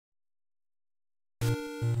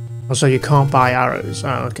Also, you can't buy arrows.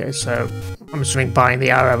 Oh, okay, so I'm assuming buying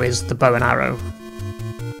the arrow is the bow and arrow.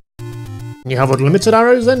 You have unlimited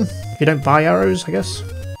arrows then? If you don't buy arrows, I guess.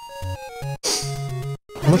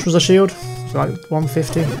 How much was the shield? Was it like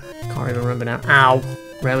 150? Can't even remember now. Ow!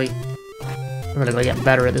 Really? I'm really gonna get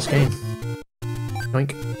better at this game.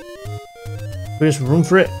 Yoink. We just run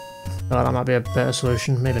for it? Oh, that might be a better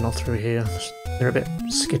solution. Maybe not through here. They're a bit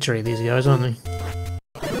skittery, these guys, aren't they?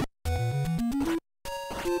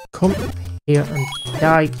 Come here and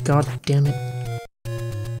die, god damn it.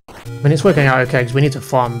 I mean, it's working out okay, because we need to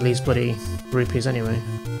farm these bloody rupees anyway.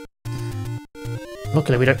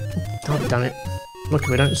 Luckily we don't... God damn it.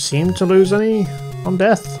 Luckily we don't seem to lose any on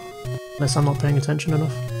death. Unless I'm not paying attention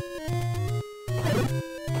enough.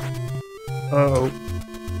 Uh oh.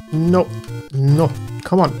 No. No.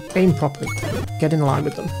 Come on, aim properly. Get in line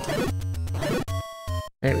with them.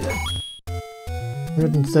 There we go.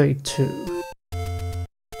 132.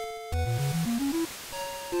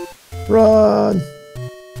 Run!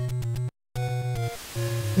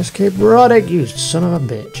 Just keep running, you son of a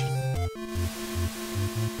bitch.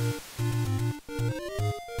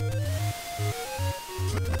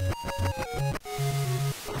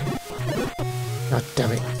 God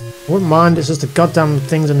damn it. I wouldn't mind, it's just the goddamn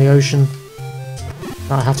things in the ocean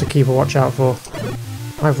that I have to keep a watch out for.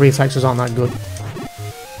 My reflexes aren't that good.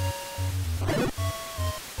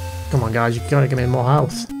 Come on guys, you gotta give me more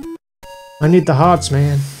health. I need the hearts,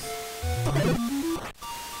 man.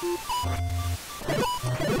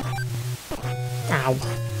 Ow. I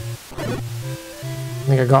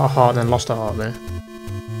think I got a heart and then lost a heart there.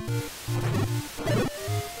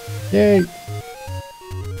 Yay!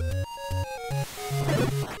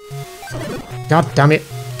 God damn it!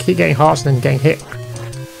 Keep getting hearts and then getting hit.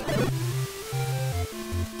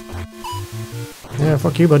 Yeah,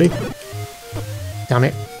 fuck you, buddy. Damn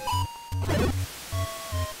it.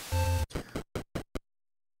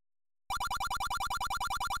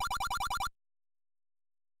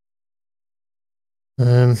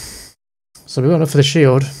 So we went up for the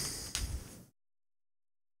shield. I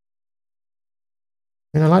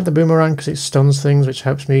mean, I like the boomerang because it stuns things, which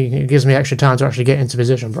helps me. It gives me extra time to actually get into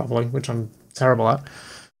position properly, which I'm terrible at.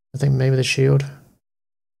 I think maybe the shield.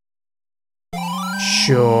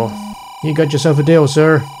 Sure. You got yourself a deal,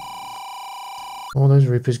 sir. All those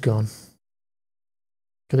rupees gone.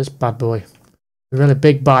 Look at this bad boy. A really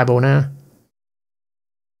big Bible now.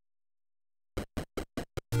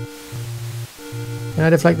 Can I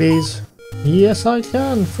deflect these? Yes, I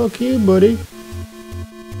can. Fuck you, buddy.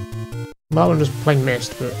 Well, I'm just plain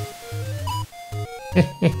missed, but...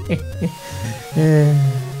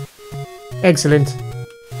 Excellent.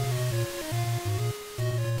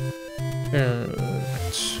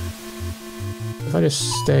 If I just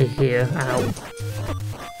stay here... Ow.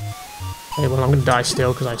 Okay, well, I'm gonna die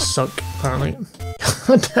still, because I suck, apparently.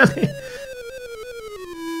 God damn it.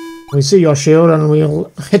 We see your shield, and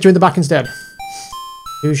we'll hit you in the back instead.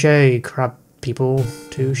 Touché, crab people.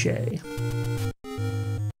 Touché.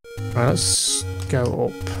 Right, let's go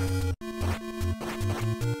up.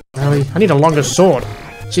 Really? I need a longer sword.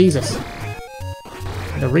 Jesus.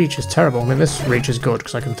 The reach is terrible. I mean, this reach is good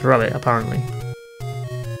because I can throw it, apparently.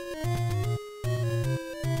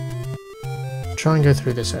 Try and go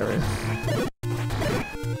through this area.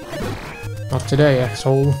 Not today,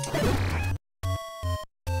 asshole.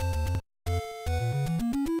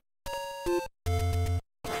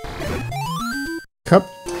 Cup,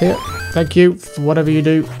 here. Thank you for whatever you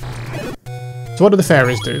do. So what do the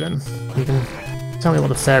fairies do then? You can tell me what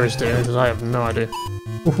the fairies do, because I have no idea.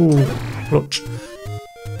 Woohoo! Clutch.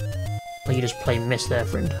 Or you just play miss there,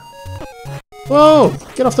 friend. Whoa!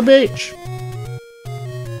 Get off the beach!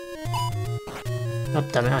 God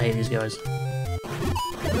damn it, I hate these guys.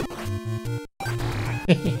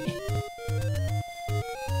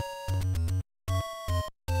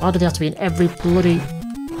 Why do they have to be in every bloody...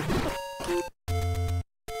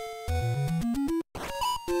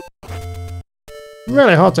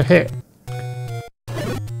 Really hard to hit.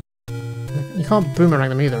 You can't boomerang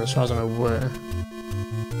them either, as far as I'm aware.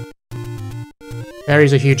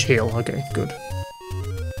 Fairy's a huge heal. Okay, good.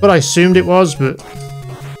 But I assumed it was, but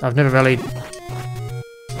I've never really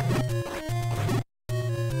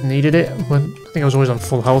needed it. When I think I was always on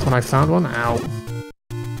full health when I found one. Ow.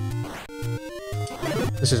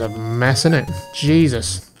 This is a mess, isn't it?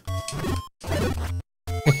 Jesus.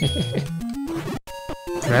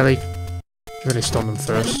 Really? Really stun them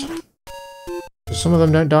first. Some of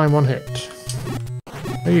them don't die in one hit.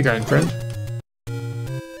 Where are you going, friend?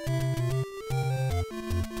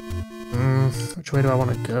 Which way do I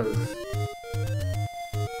want to go?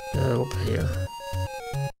 Go up here.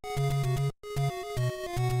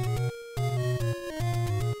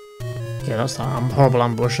 Okay, that's that horrible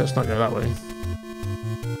ambush. Let's not go that way.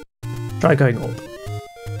 Try going up.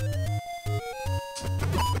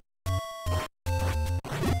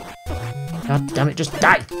 God damn it, just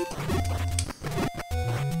die!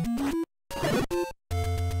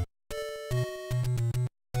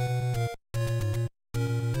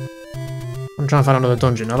 I'm trying to find another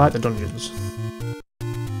dungeon. I like the dungeons.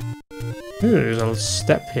 Ooh, there's a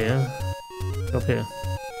step here. Up here.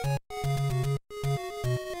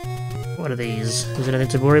 What are these? Is there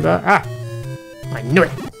anything to worry about? Ah! I knew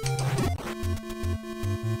it!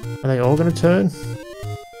 Are they all going to turn?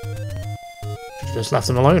 Should've just left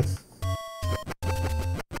them alone.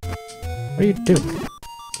 What are you doing?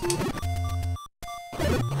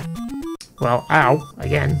 Well, ow!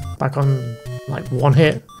 Again. Back on, like, one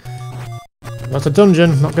hit. That's a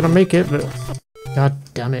dungeon. Not going to make it, but... God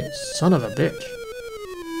damn it. Son of a bitch.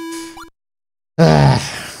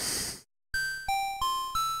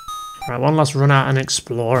 Right, one last run out and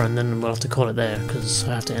explore, and then we'll have to call it there, because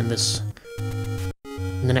I have to end this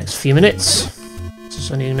in the next few minutes.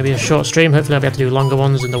 It's only going to be a short stream. Hopefully I'll be able to do longer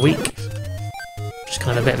ones in the week. Just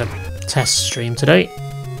kind of a bit of a test stream today.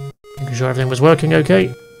 Making sure everything was working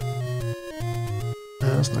okay.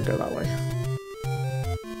 Let's not go that way.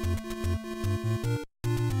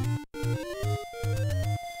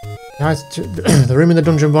 Guys, the room in the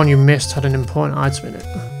dungeon 1 you missed had an important item in it.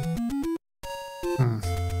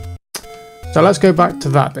 So let's go back to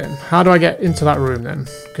that then. How do I get into that room then?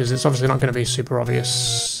 Because it's obviously not going to be super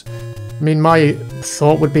obvious. I mean, my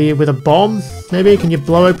thought would be with a bomb, maybe? Can you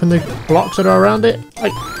blow open the blocks that are around it?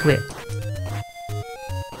 Like, come here.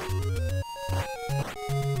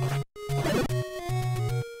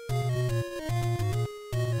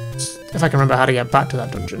 If I can remember how to get back to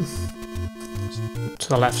that dungeon. To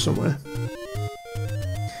the left somewhere.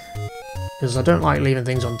 Because I don't like leaving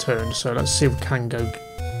things unturned, so let's see if we can go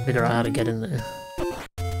figure out how to get in there.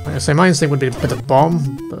 Like I say, my instinct would be with a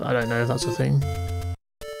bomb, but I don't know if that's a thing.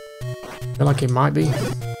 I feel like it might be.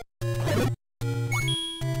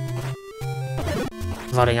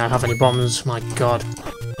 Providing I have any bombs, my god.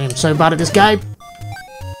 I am so bad at this game!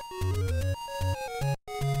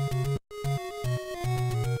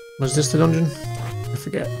 Was this the dungeon? I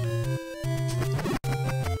forget.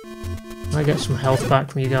 Can I get some health back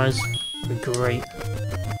from you guys? That'd be great.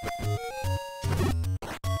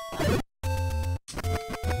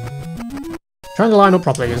 Trying to line up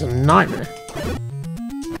properly is a nightmare.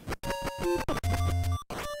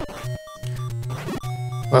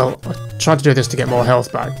 Well, I tried to do this to get more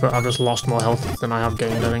health back, but I've just lost more health than I have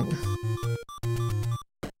gained, I think.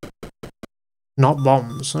 Not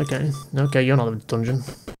bombs, okay. Okay, you're not a dungeon.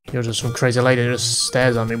 You're just some crazy lady who just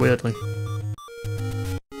stares at me weirdly.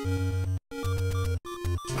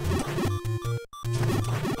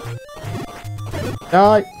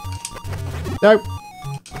 Die! No!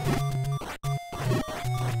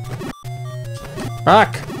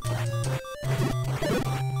 Back!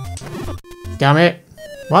 Damn it!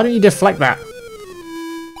 Why don't you deflect that?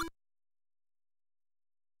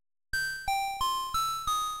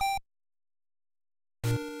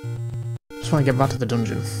 Just want to get back to the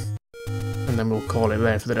dungeon. And then we'll call it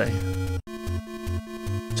there for the day.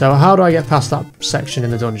 So how do I get past that section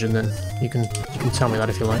in the dungeon then? You can tell me that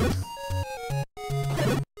if you like.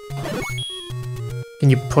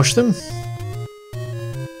 Can you push them?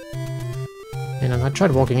 And I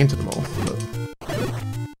tried walking into them all, but...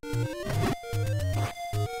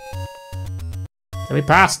 Can we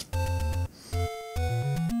passed?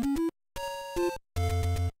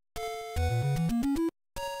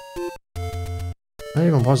 Where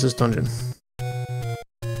even was this dungeon?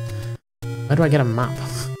 Where do I get a map?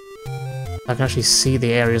 I can actually see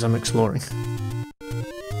the areas I'm exploring.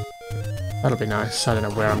 That'll be nice. I don't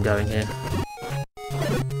know where I'm going here.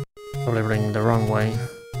 Probably running the wrong way.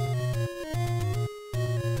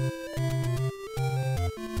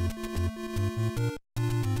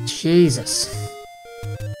 Jesus.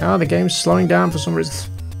 Oh, the game's slowing down for some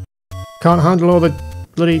reason. Can't handle all the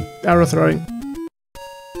bloody arrow throwing.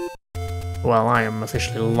 Well, I am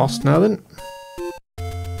officially lost now then.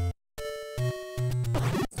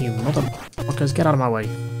 You motherfuckers, get out of my way.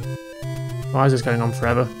 Why is this going on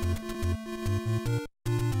forever?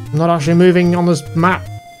 I'm not actually moving on this map.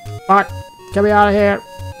 Fuck! Get me out of here!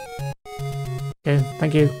 Okay,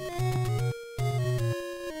 thank you.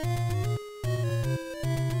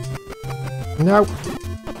 No!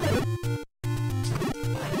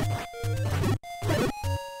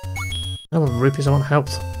 I don't want rupees, I want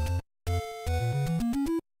health.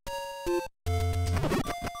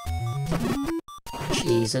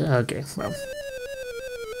 Jesus, okay, well,